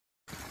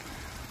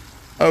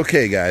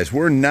Okay guys,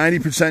 we're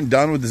 90%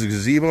 done with this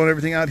gazebo and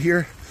everything out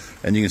here.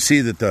 And you can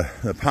see that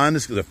the pond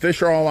is, the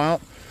fish are all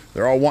out.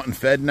 They're all wanting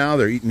fed now.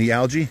 They're eating the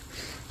algae.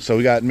 So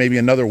we got maybe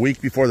another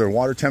week before their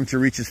water temperature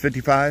reaches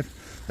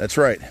 55. That's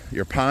right,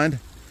 your pond,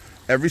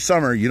 every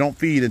summer you don't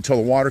feed until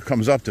the water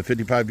comes up to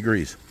 55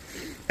 degrees.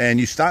 And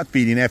you stop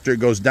feeding after it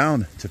goes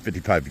down to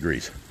 55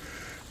 degrees.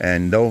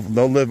 And they'll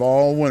live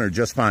all winter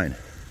just fine.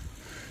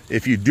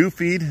 If you do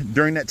feed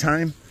during that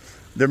time,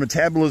 their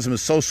metabolism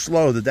is so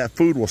slow that that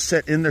food will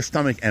sit in their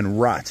stomach and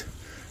rot.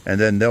 And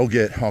then they'll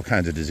get all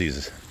kinds of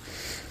diseases.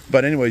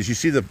 But anyways, you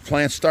see the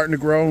plants starting to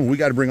grow. We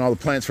got to bring all the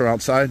plants from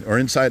outside or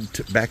inside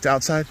back to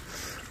outside.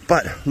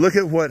 But look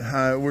at what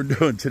we're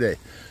doing today.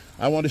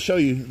 I want to show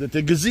you that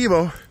the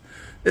gazebo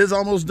is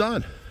almost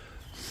done.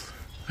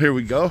 Here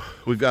we go.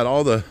 We've got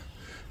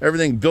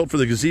everything built for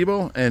the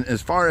gazebo. And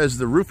as far as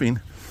the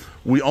roofing,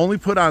 we only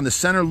put on the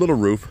center little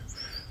roof.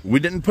 We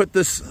didn't put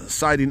this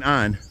siding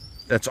on.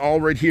 That's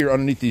all right here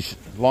underneath these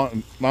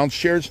lounge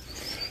chairs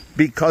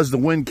because the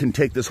wind can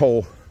take this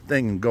whole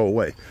thing and go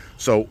away.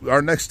 So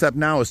our next step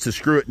now is to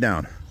screw it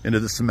down into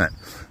the cement.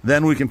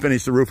 Then we can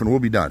finish the roof and we'll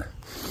be done.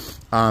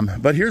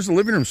 But here's the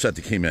living room set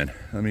that came in.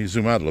 Let me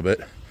zoom out a little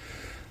bit.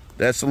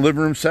 That's the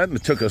living room set, and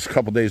it took us a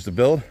couple days to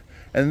build.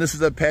 And this is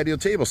the patio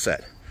table set.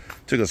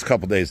 It took us a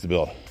couple days to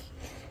build.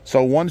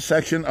 So one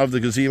section of the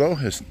gazebo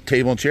is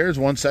table and chairs.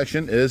 One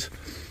section is,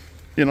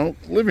 you know,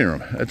 living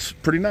room. It's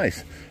pretty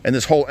nice. And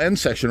this whole end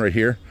section right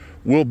here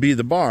will be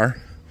the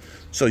bar.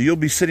 So you'll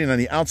be sitting on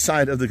the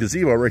outside of the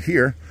gazebo right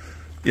here.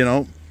 You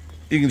know,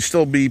 you can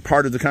still be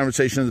part of the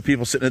conversation of the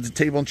people sitting at the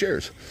table and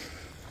chairs.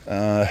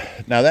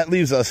 Now that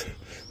leaves us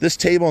this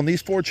table and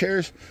these 4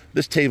 chairs,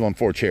 this table and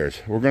 4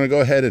 chairs. We're going to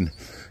go ahead and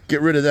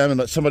get rid of them and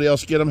let somebody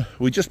else get them.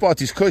 We just bought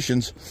these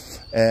cushions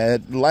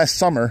last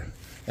summer,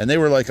 and they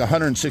were like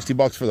 160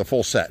 bucks for the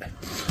full set.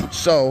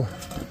 So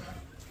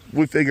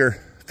we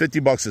figure 50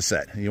 bucks a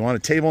set. You want a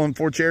table and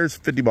 4 chairs,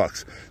 50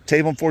 bucks.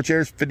 Table and 4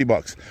 chairs, 50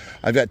 bucks.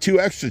 I've got 2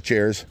 extra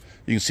chairs.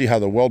 You can see how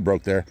the weld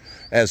broke there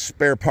as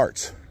spare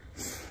parts.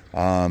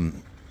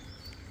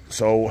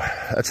 So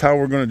that's how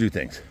we're going to do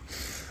things.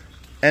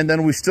 And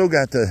then we still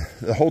got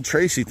the whole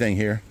Tracy thing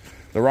here.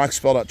 The rock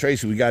spelled out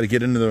Tracy. We got to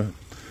get into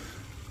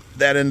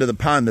that end of the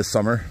pond this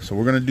summer. So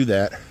we're going to do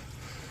that.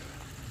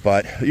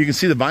 But you can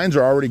see the vines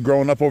are already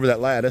growing up over that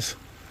lattice.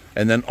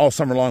 And then all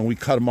summer long, we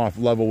cut them off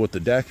level with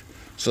the deck.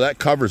 So that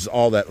covers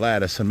all that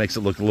lattice and makes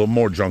it look a little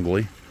more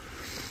jungly.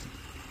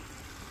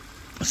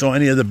 So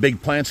any of the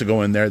big plants that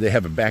go in there, they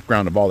have a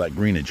background of all that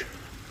greenage.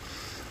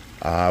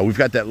 We've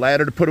got that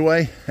ladder to put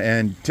away.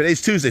 And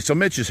today's Tuesday, so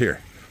Mitch is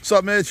here. What's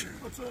up, Mitch?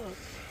 What's up?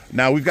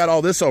 Now we've got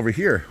all this over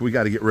here we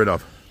got to get rid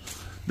of.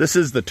 This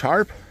is the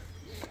tarp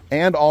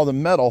and all the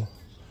metal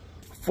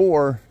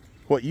for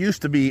what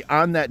used to be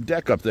on that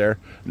deck up there.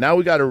 Now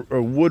we got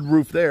a wood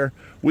roof there.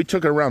 We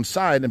took it around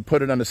side and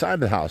put it on the side of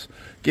the house.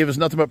 Gave us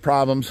nothing but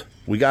problems.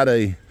 We got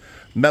a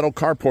metal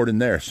carport in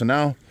there. So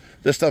now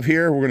this stuff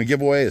here we're going to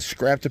give away as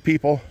scrap to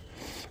people.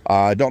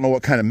 I don't know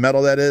what kind of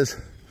metal that is.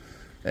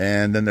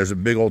 And then there's a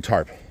big old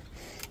tarp.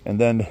 And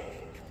then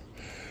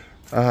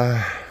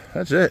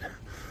that's it.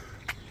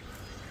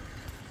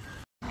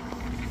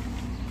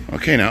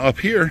 Okay, now up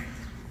here,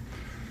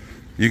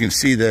 you can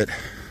see that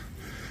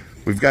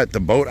we've got the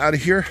boat out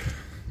of here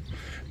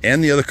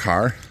and the other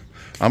car.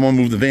 I'm gonna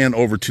move the van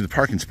over to the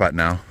parking spot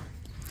now,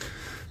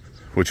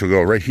 which will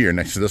go right here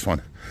next to this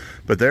one.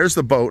 But there's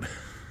the boat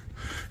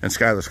and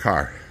Skylar's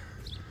car.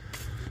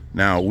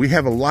 Now, we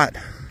have a lot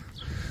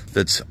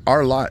that's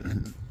our lot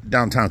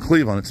downtown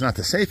Cleveland. It's not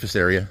the safest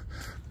area,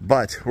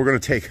 but we're gonna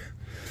take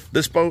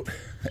this boat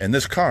and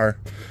this car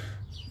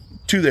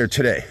to there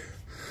today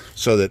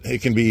so that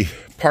it can be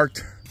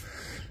parked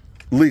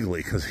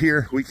legally, because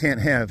here we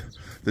can't have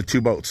the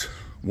 2 boats.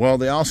 Well,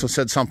 they also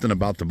said something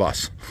about the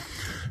bus.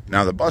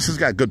 Now the bus has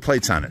got good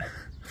plates on it,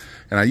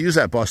 and I use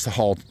that bus to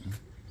haul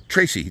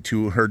Tracy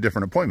to her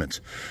different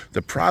appointments.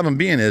 The problem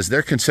being is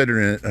they're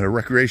considering it a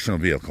recreational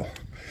vehicle.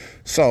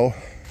 So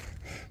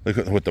look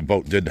at what the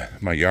boat did to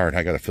my yard.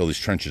 I got to fill these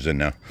trenches in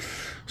now.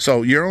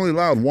 So you're only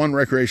allowed 1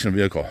 recreational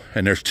vehicle,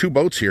 and there's 2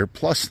 boats here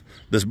plus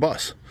this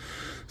bus.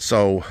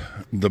 So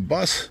the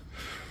bus,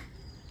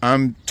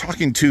 I'm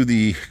talking to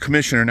the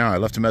commissioner now. I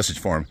left a message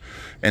for him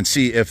and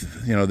see if,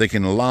 you know, they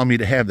can allow me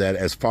to have that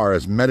as far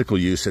as medical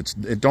use.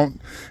 It don't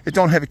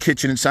have a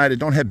kitchen inside. It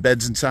don't have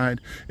beds inside.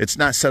 It's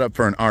not set up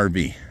for an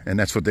RV, and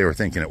that's what they were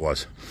thinking it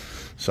was.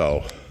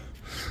 So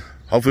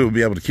hopefully we'll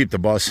be able to keep the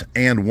bus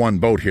and 1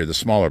 boat here, the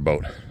smaller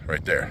boat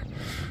right there.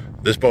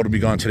 This boat will be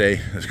gone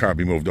today. This car will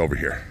be moved over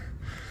here.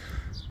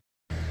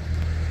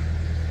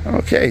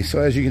 Okay, so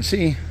as you can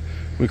see,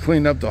 we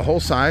cleaned up the whole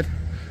side.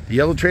 The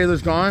yellow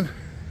trailer's gone.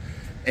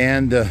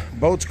 And the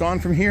boat's gone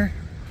from here,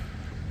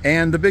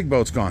 and the big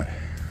boat's gone.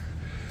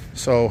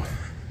 So, well,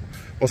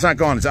 it's not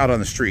gone, it's out on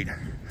the street.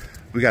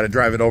 We got to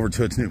drive it over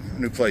to its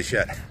new place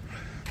yet.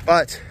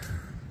 But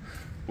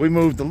we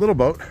moved the little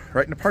boat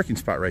right in the parking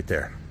spot right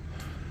there.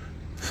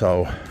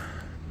 So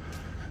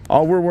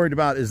all we're worried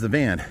about is the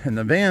van, and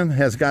the van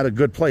has got a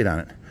good plate on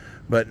it.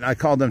 But I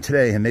called them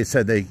today and they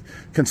said they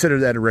consider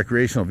that a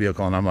recreational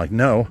vehicle. And I'm like,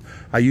 no,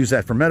 I use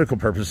that for medical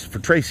purposes for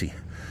Tracy.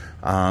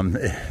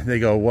 They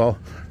go, well,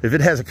 if it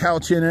has a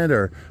couch in it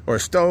or a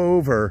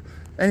stove or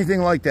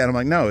anything like that, I'm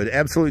like, no, it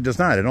absolutely does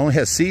not. It only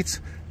has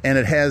seats and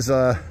it has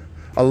a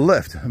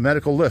lift, a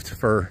medical lift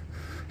for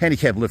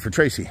handicap lift for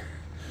Tracy.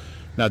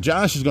 Now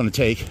Josh is going to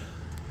take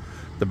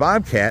the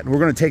Bobcat and we're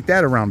going to take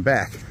that around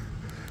back.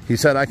 He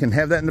said I can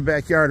have that in the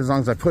backyard as long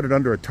as I put it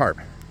under a tarp.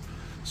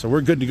 So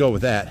we're good to go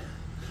with that.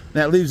 And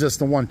that leaves us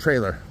the one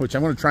trailer, which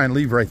I'm going to try and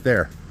leave right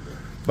there.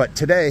 But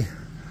today,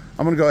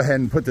 I'm going to go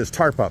ahead and put this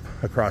tarp up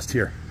across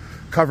here,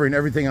 covering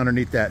everything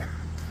underneath that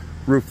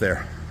roof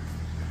there.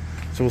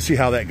 So we'll see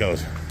how that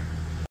goes.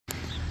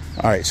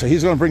 All right, so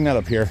he's going to bring that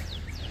up here.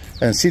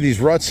 And see these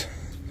ruts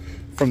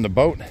from the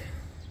boat?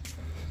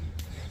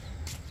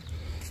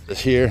 This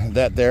here,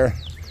 that there.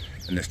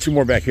 And there's two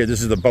more back here.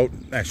 This is the boat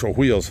actual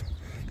wheels.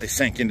 They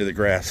sank into the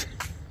grass.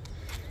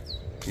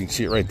 You can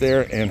see it right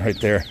there and right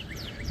there.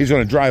 He's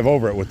going to drive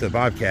over it with the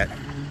Bobcat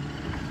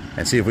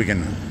and see if we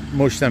can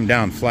mush them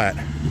down flat.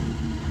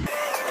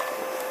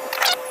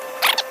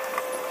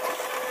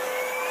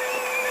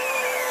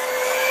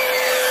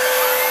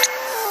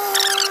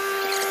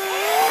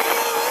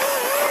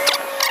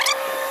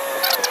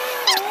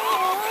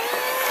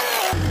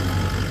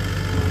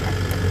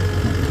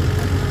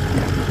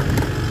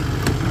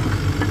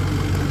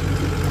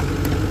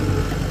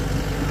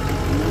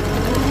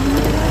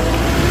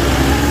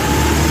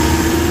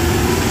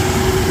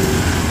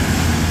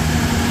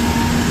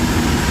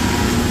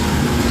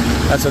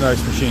 That's a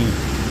nice machine.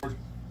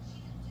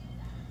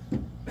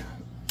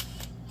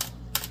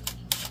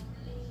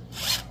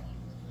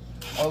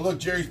 Oh look,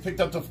 Jerry's picked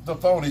up the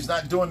phone. He's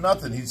not doing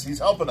nothing. He's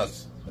helping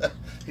us.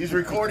 He's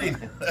recording.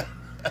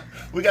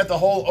 We got the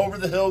whole over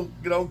the hill,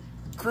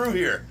 crew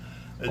here.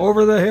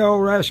 Over the hill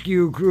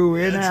rescue crew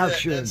in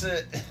action. That's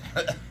it.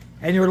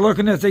 And you're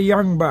looking at the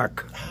young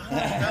buck.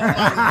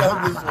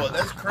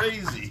 That's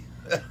crazy.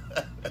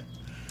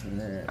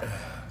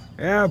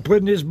 Yeah,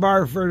 putting his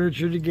bar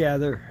furniture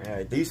together. All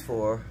right, these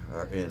four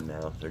are in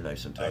now. They're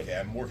nice and tight. Okay,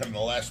 I'm working on the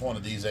last one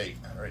of these 8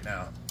 right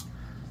now.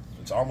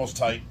 It's almost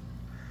tight.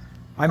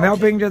 I'm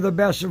helping to the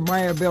best of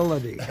my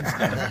ability.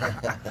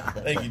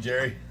 Thank you,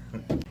 Jerry.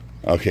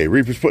 Okay,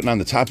 Reaper's putting on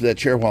the top of that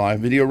chair while I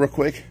video real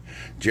quick.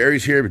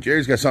 Jerry's here, but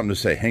Jerry's got something to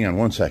say. Hang on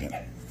one second.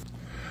 All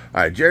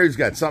right, Jerry's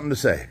got something to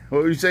say.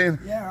 What were you saying?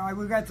 Yeah,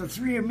 we got the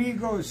 3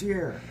 amigos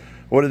here.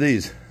 What are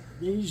these?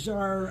 These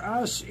are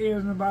us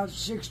in about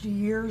 60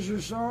 years or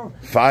so.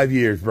 5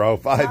 years, bro.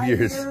 5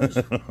 years.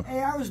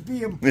 Hey, I was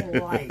being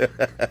polite.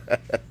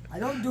 I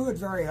don't do it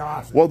very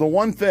often. Well, the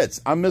one fits.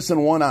 I'm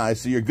missing one eye,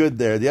 so you're good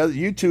there. The other,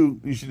 you two,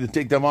 you should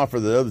take them off for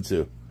the other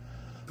two.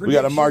 We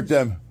got to mark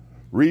them.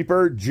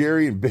 Reaper,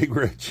 Jerry, and Big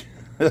Rich.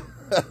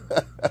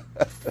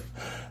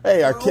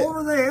 Hey, our kid.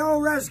 Over the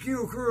hill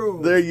rescue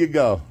crew. There you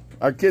go.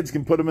 Our kids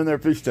can put them in their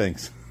fish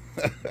tanks.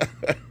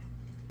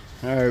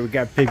 All right, we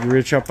got Big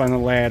Rich up on the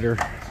ladder.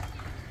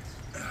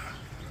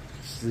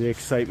 This is the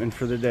excitement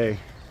for the day.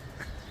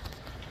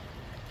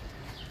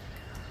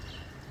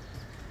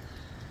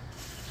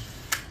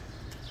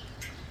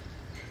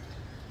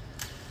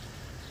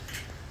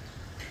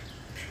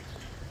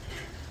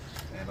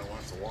 Amanda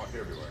wants to walk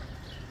everywhere.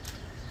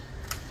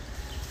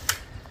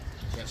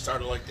 Can't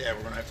start it like that.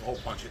 We're going to have to hole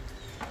punch it.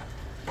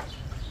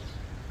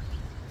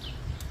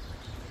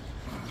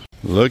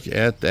 Look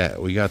at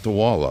that. We got the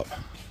wall up.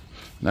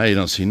 Now you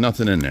don't see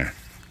nothing in there.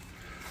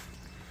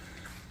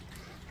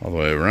 All the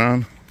way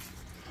around.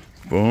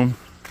 Boom.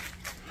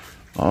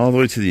 All the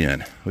way to the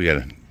end. We got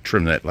to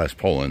trim that last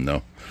pole in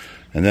though.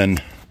 And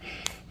then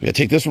we got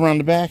to take this around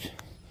the back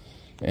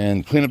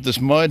and clean up this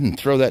mud and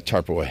throw that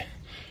tarp away.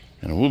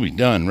 And we'll be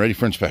done, ready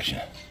for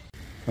inspection.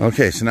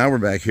 Okay, so now we're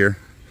back here.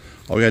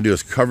 All we got to do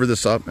is cover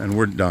this up and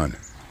we're done.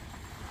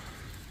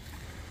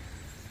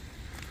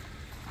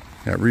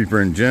 Got Reaper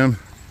and Jim.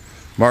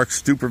 Mark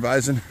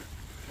supervising.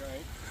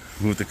 Right.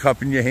 With the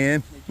cup in your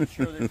hand. Making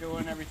sure they're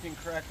doing everything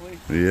correctly.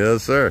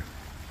 Yes, sir.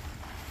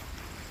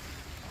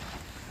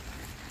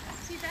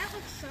 See, that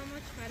looks so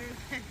much better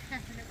than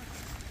that.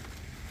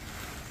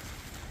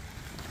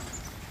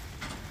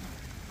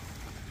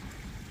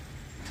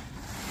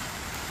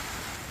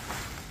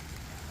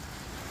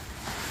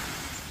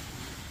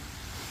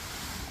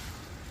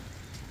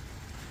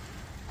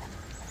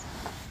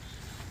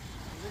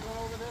 Is it going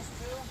over this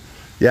too?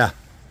 Yeah.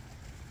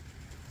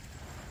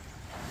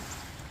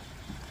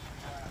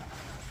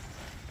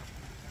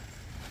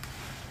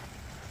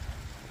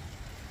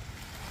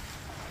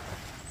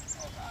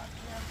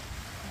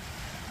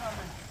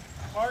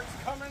 Mark's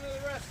coming to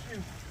the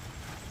rescue.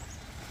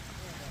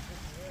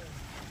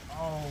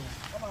 Oh,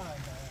 come on, man.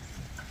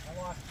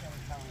 I lost some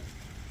time.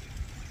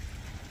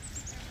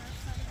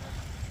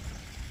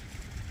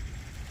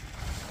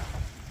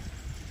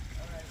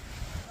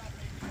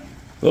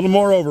 A little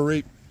more over,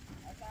 Reap.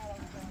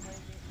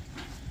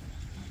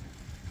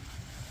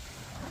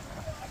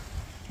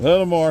 A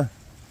little more.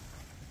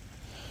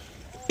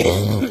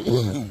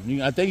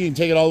 I think you can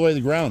take it all the way to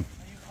the ground.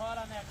 Are you caught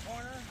on that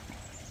corner?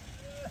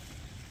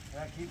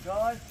 Yeah, keep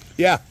George?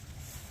 Yeah.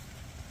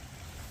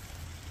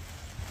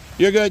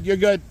 You're good. You're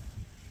good.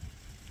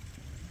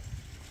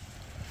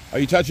 Are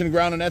you touching the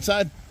ground on that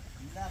side?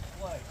 Not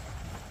quite.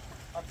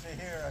 Up to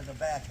here on the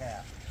back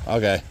half.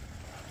 Okay.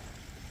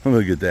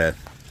 Look at that.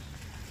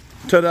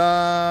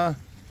 Ta-da!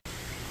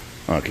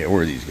 Okay,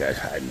 where are these guys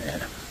hiding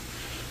at?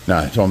 No,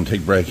 I told them to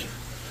take a break.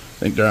 I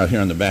think they're out here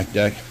on the back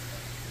deck.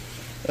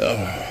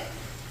 Oh,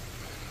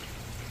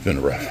 it's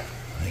been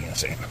rough. Hang on a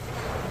second.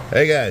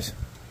 Hey, guys.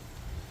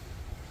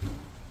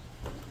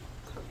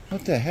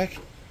 What the heck?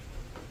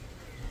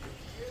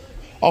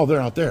 Oh,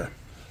 they're out there.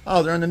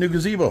 Oh, they're in the new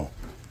gazebo.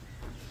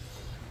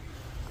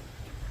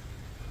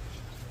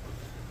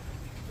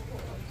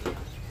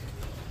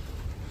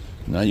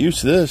 Not used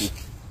to this.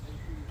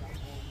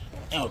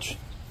 Ouch.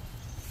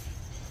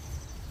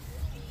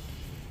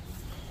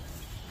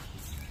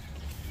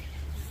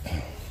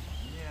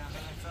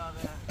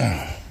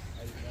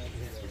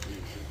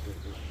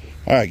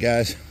 All right,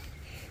 guys.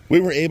 We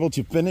were able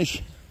to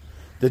finish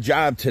the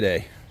job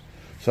today.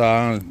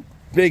 So,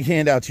 big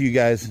hand out to you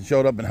guys.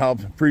 Showed up and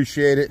helped.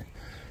 Appreciate it.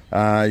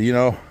 You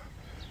know,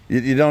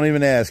 you don't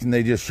even ask, and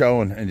they just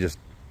show and just,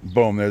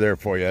 boom, they're there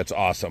for you. That's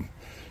awesome.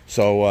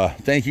 So,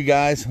 thank you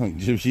guys.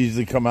 Just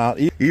usually come out.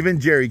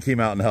 Even Jerry came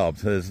out and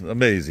helped. It's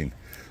amazing.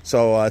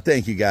 So,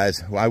 thank you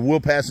guys. I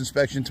will pass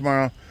inspection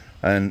tomorrow,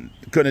 and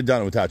couldn't have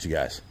done it without you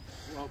guys.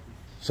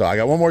 So, I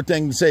got one more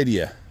thing to say to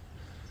you.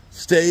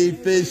 Stay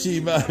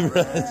fishy, my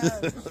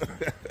friends.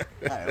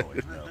 I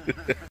always know.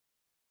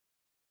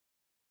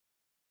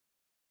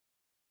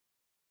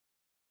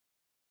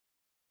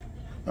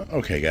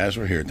 Okay, guys,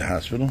 we're here at the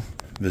hospital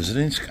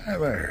visiting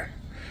Skylar,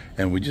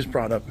 and we just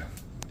brought up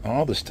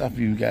all the stuff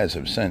you guys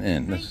have sent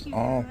in. This is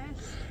all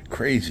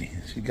crazy.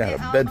 She got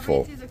a bed full.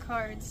 I'll read through the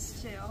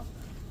cards too.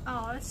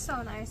 Oh, it's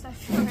so nice. I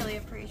really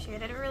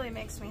appreciate it. It really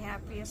makes me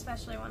happy,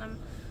 especially when I'm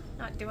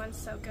not doing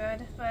so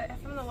good. But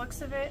from the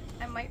looks of it,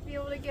 I might be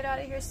able to get out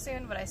of here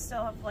soon, but I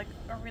still have like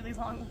a really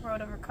long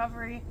road of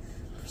recovery,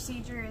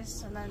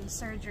 procedures, and then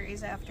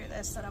surgeries after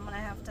this that I'm gonna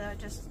have to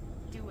just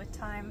do with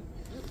time.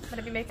 I'm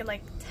gonna be making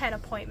like 10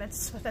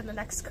 appointments within the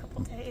next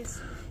couple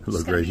days.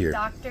 Look right here.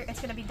 Doctor, it's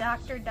gonna be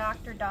doctor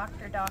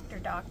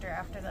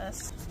after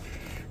this.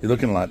 You're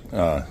looking a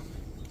lot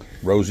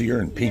rosier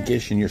and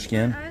pinkish in your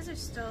skin. My eyes are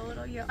still a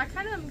little yellow. I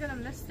kind of am gonna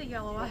miss the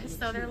yellow eyes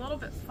though. They're a little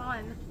bit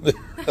fun.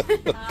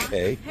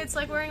 Okay. It's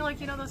like wearing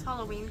like, you know, those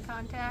Halloween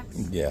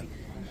contacts. Yeah.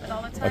 But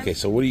all the time. Okay,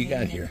 so what do you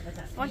got here?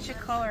 A bunch of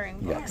coloring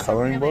books. You got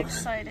coloring I'm really books?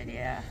 excited,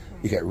 yeah.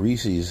 You got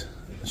Reese's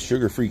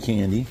sugar-free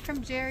candy.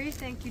 From Jerry,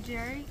 thank you,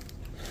 Jerry.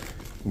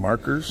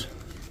 Markers.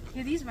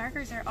 Yeah, these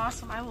markers are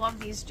awesome. I love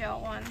these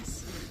gel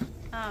ones.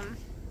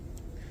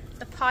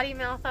 The potty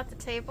mouth at the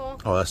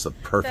table. Oh, that's the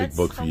perfect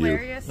book for you. That's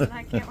hilarious, and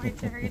I can't wait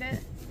to read it.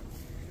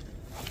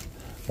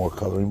 More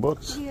coloring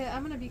books. Yeah,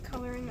 I'm gonna be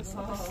coloring this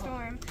little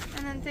storm.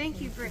 And then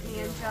thank you, Brittany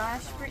and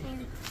Josh.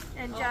 Brittany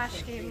and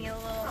Josh gave me a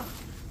little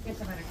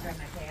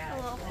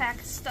pack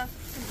of stuff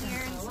in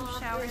here and some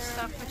shower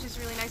stuff, which is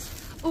really nice.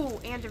 Oh,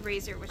 and a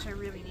razor, which I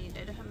really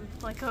needed. I'm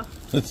like a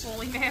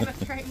woolly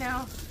mammoth right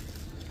now.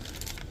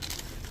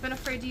 Been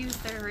afraid to use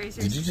their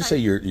razors. Did you just say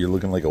you're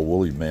looking like a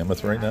woolly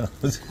mammoth right now?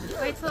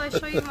 Wait till I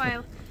show you my...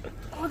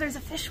 Oh, there's a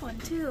fish one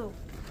too.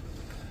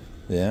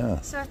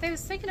 Yeah. So I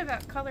was thinking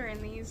about coloring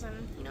these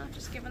and, you know,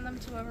 just giving them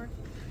to whoever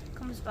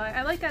comes by.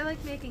 I like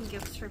making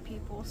gifts for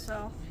people,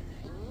 so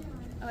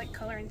I like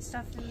coloring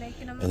stuff and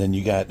making them. And then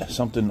you got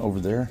something over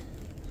there.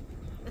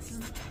 This is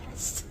the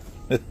best.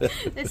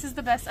 This is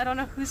the best. I don't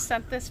know who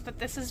sent this, but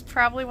this is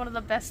probably one of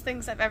the best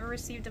things I've ever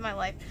received in my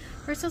life.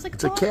 First I was like,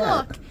 It's a oh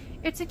cat. look,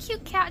 it's a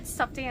cute cat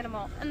stuffed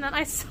animal. And then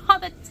I saw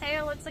the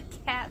tail, it's a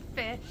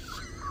catfish.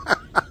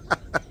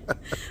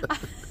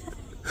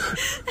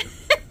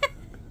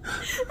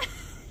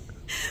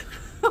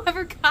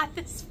 Whoever got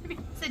this for me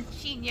is a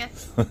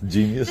genius.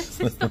 Genius.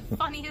 This is the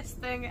funniest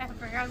thing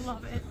ever. I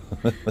love it.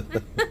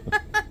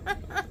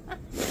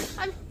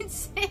 I'm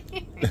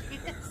seriously.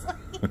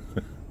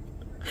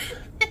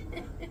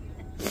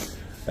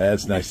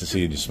 That's nice to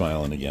see you just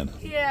smiling again.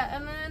 Yeah,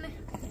 and then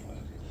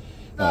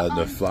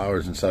The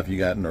flowers and stuff you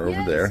got are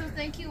over there. So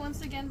thank you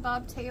once again,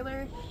 Bob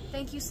Taylor.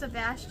 Thank you,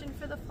 Sebastian,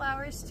 for the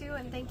flowers too,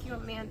 and thank you,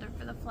 Amanda,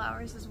 for the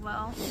flowers as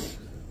well.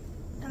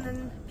 And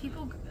then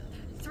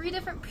 3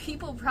 different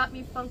people brought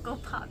me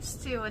Funko Pops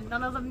too, and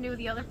none of them knew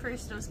the other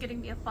person was getting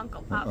me a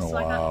Funko Pop, Oh, so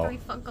I got wow. 3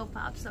 Funko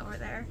Pops over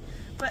there.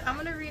 But I'm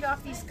gonna read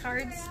off these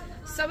cards.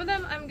 Some of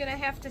them I'm gonna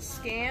have to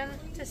scan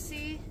to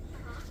see.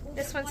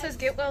 This one says,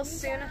 "Get well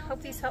soon.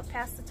 Hope these help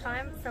pass the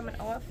time," from an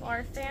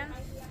OFR fan.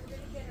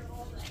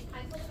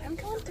 I'm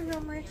going through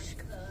them, Rich.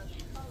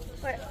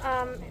 But,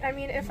 I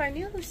mean, if I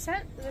knew who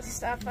sent this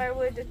stuff, I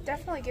would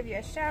definitely give you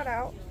a shout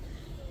out.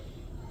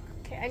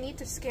 Okay, I need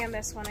to scan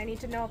this one. I need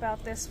to know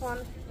about this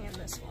one and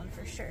this one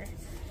for sure.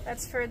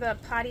 That's for the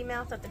potty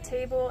mouth at the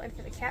table and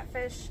for the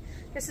catfish.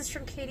 This is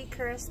from Katie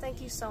Curris.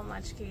 Thank you so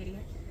much, Katie.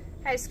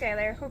 Hi,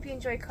 Skylar. Hope you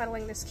enjoy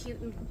cuddling this cute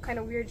and kind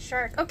of weird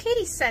shark. Oh,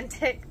 Katie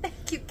sent it.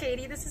 Thank you,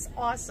 Katie. This is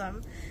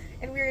awesome.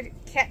 And weird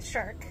cat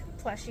shark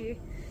plushie.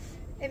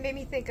 It made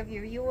me think of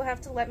you. You will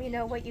have to let me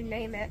know what you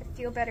name it.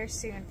 Feel better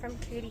soon. From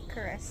Katie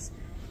Curris.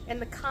 In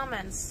the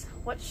comments,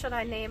 what should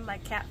I name my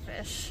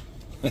catfish?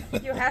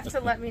 You have to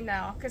let me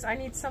know, because I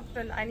need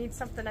something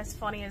as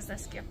funny as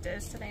this gift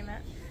is to name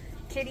it.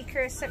 Katie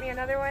Curris sent me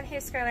another one. Hey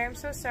Skylar, I'm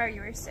so sorry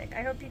you were sick.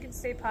 I hope you can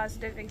stay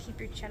positive and keep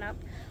your chin up.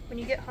 When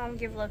you get home,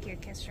 give Loki a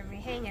kiss from me.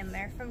 Hang in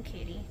there. From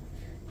Katie.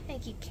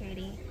 Thank you,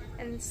 Katie.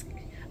 And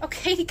oh,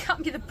 Katie got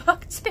me the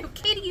book too.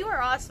 Katie, you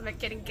are awesome at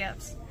getting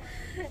gifts.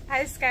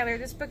 Hi Skylar,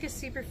 this book is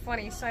super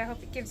funny, so I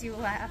hope it gives you a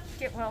laugh.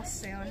 Get well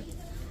soon.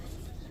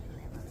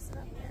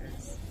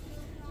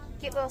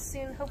 Get well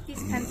soon. Hope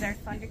these pens are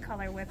fun to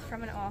color with.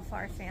 From an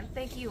OFR fan.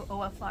 Thank you,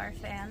 OFR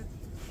fan.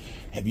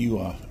 Have you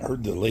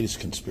heard the latest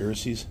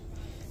conspiracies?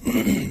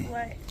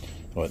 What?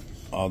 What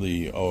all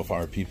the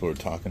OFR people are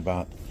talking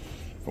about?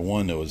 For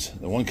one,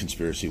 the one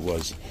conspiracy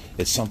was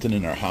it's something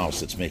in our house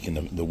that's making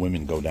the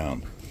women go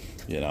down.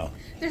 You know.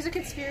 There's a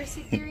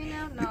conspiracy theory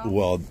now? No.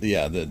 Well,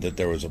 yeah, that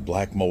there was a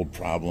black mold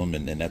problem,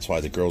 and that's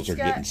why the girls are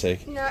getting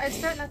sick. No, it's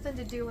got nothing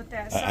to do with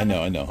that. I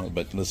know.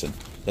 But listen,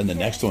 then the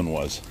next one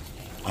was,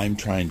 I'm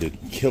trying to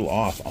kill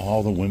off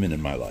all the women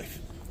in my life.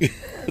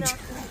 No.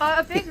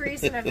 A big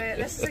reason of it,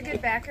 this is a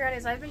good background,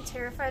 is I've been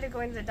terrified of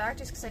going to the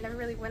doctors because I never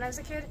really went as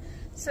a kid.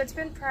 So it's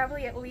been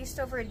probably at least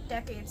over a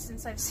decade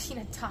since I've seen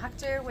a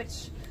doctor,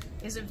 which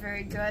isn't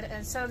very good.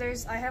 And so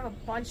I have a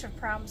bunch of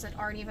problems that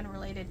aren't even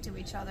related to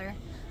each other,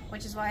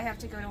 which is why I have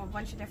to go to a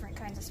bunch of different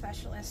kinds of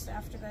specialists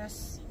after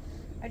this.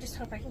 I just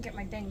hope I can get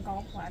my dang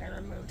gallbladder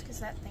removed because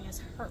that thing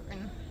is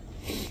hurting.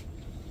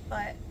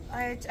 But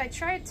I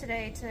tried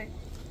today to...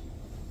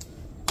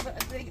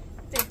 But they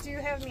do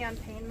have me on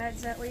pain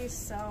meds at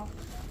least, so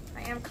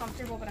I am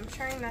comfortable, but I'm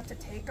trying not to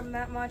take them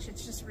that much.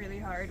 It's just really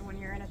hard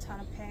when you're in a ton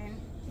of pain.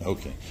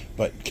 Okay,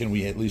 but can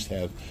we at least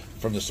have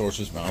from the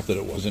source's mouth that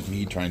it wasn't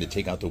me trying to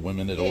take out the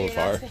women at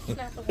OFR?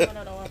 Not the women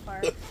at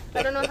OFR.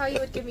 I don't know how you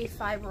would give me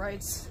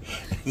fibroids.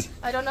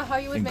 I don't know how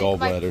you would make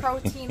my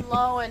protein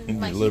low and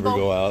my liver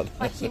go out.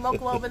 My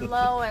hemoglobin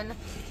low, and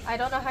I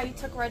don't know how you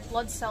took red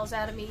blood cells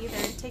out of me either,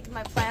 and taking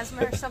my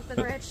plasma or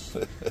something, Rich,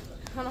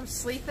 when I'm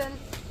sleeping.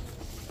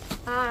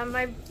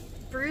 My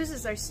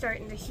bruises are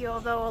starting to heal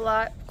though a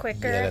lot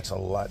quicker. Yeah, that's a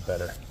lot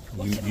better.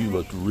 You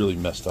look really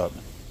messed up.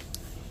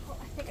 Oh,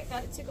 I think I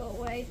got it to go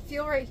away.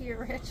 Feel right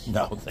here, Rich.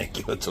 No, thank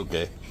you. It's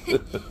okay.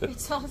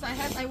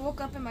 I woke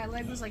up and my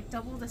leg was like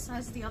double the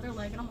size of the other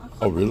leg, and I'm like,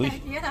 oh really?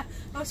 Heck? Yeah,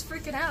 I was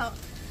freaking out.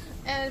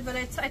 But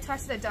I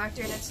talked to the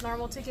doctor, and it's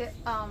normal to get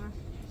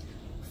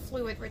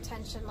fluid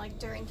retention like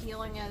during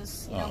healing,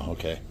 as you know,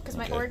 because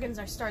my organs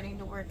are starting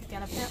to work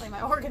again. Apparently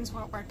my organs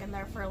weren't working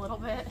there for a little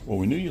bit. Well,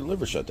 we knew your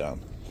liver shut down.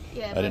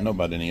 Yeah, I didn't know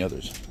about any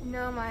others.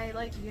 No, my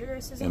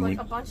uterus isn't, like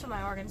a bunch of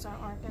my organs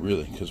aren't working.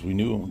 Really? Because we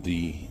knew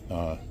the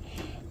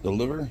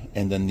liver,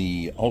 and then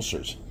the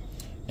ulcers,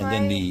 and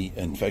then the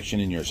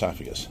infection in your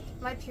esophagus.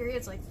 My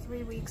period's like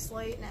 3 weeks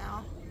late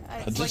now.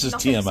 This is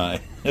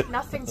TMI.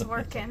 Nothing's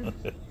working.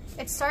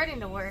 It's starting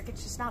to work.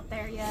 It's just not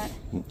there yet.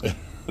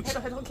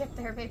 It'll get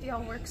there. Maybe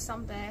I'll work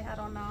someday. I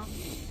don't know.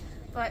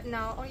 But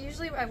no,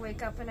 usually I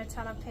wake up in a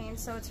ton of pain,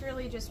 so it's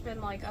really just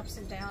been like ups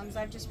and downs.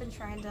 I've just been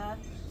trying to,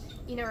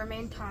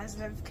 remain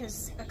positive,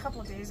 because a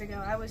couple of days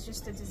ago I was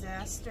just a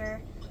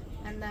disaster.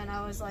 And then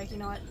I was like, you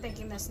know what,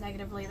 thinking this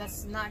negatively,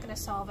 that's not going to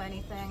solve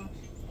anything.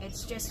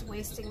 It's just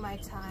wasting my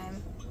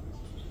time.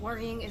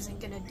 Worrying isn't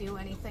going to do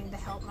anything to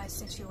help my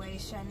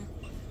situation.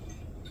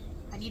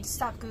 I need to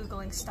stop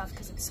Googling stuff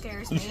because it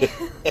scares me.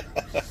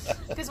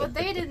 Because what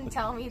they didn't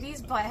tell me,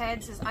 these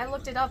buttheads, is I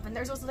looked it up and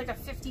there was like a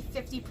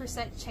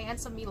 50%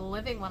 chance of me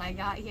living when I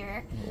got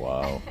here.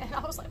 Wow. And I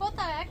was like, what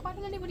the heck? Why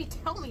didn't anybody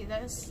tell me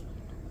this?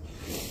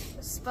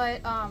 But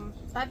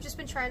I've just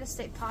been trying to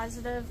stay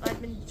positive. I've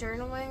been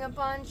journaling a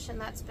bunch, and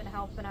that's been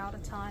helping out a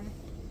ton.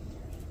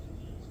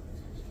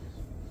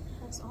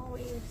 As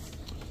always,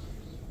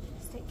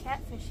 stay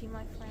catfishy,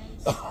 my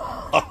friends.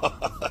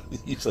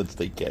 You said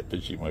stay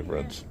catfishy, my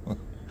friends.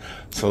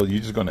 So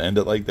you're just going to end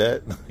it like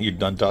that? You're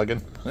done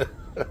talking?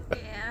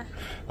 Yeah.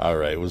 All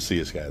right, we'll see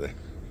you, Skylar.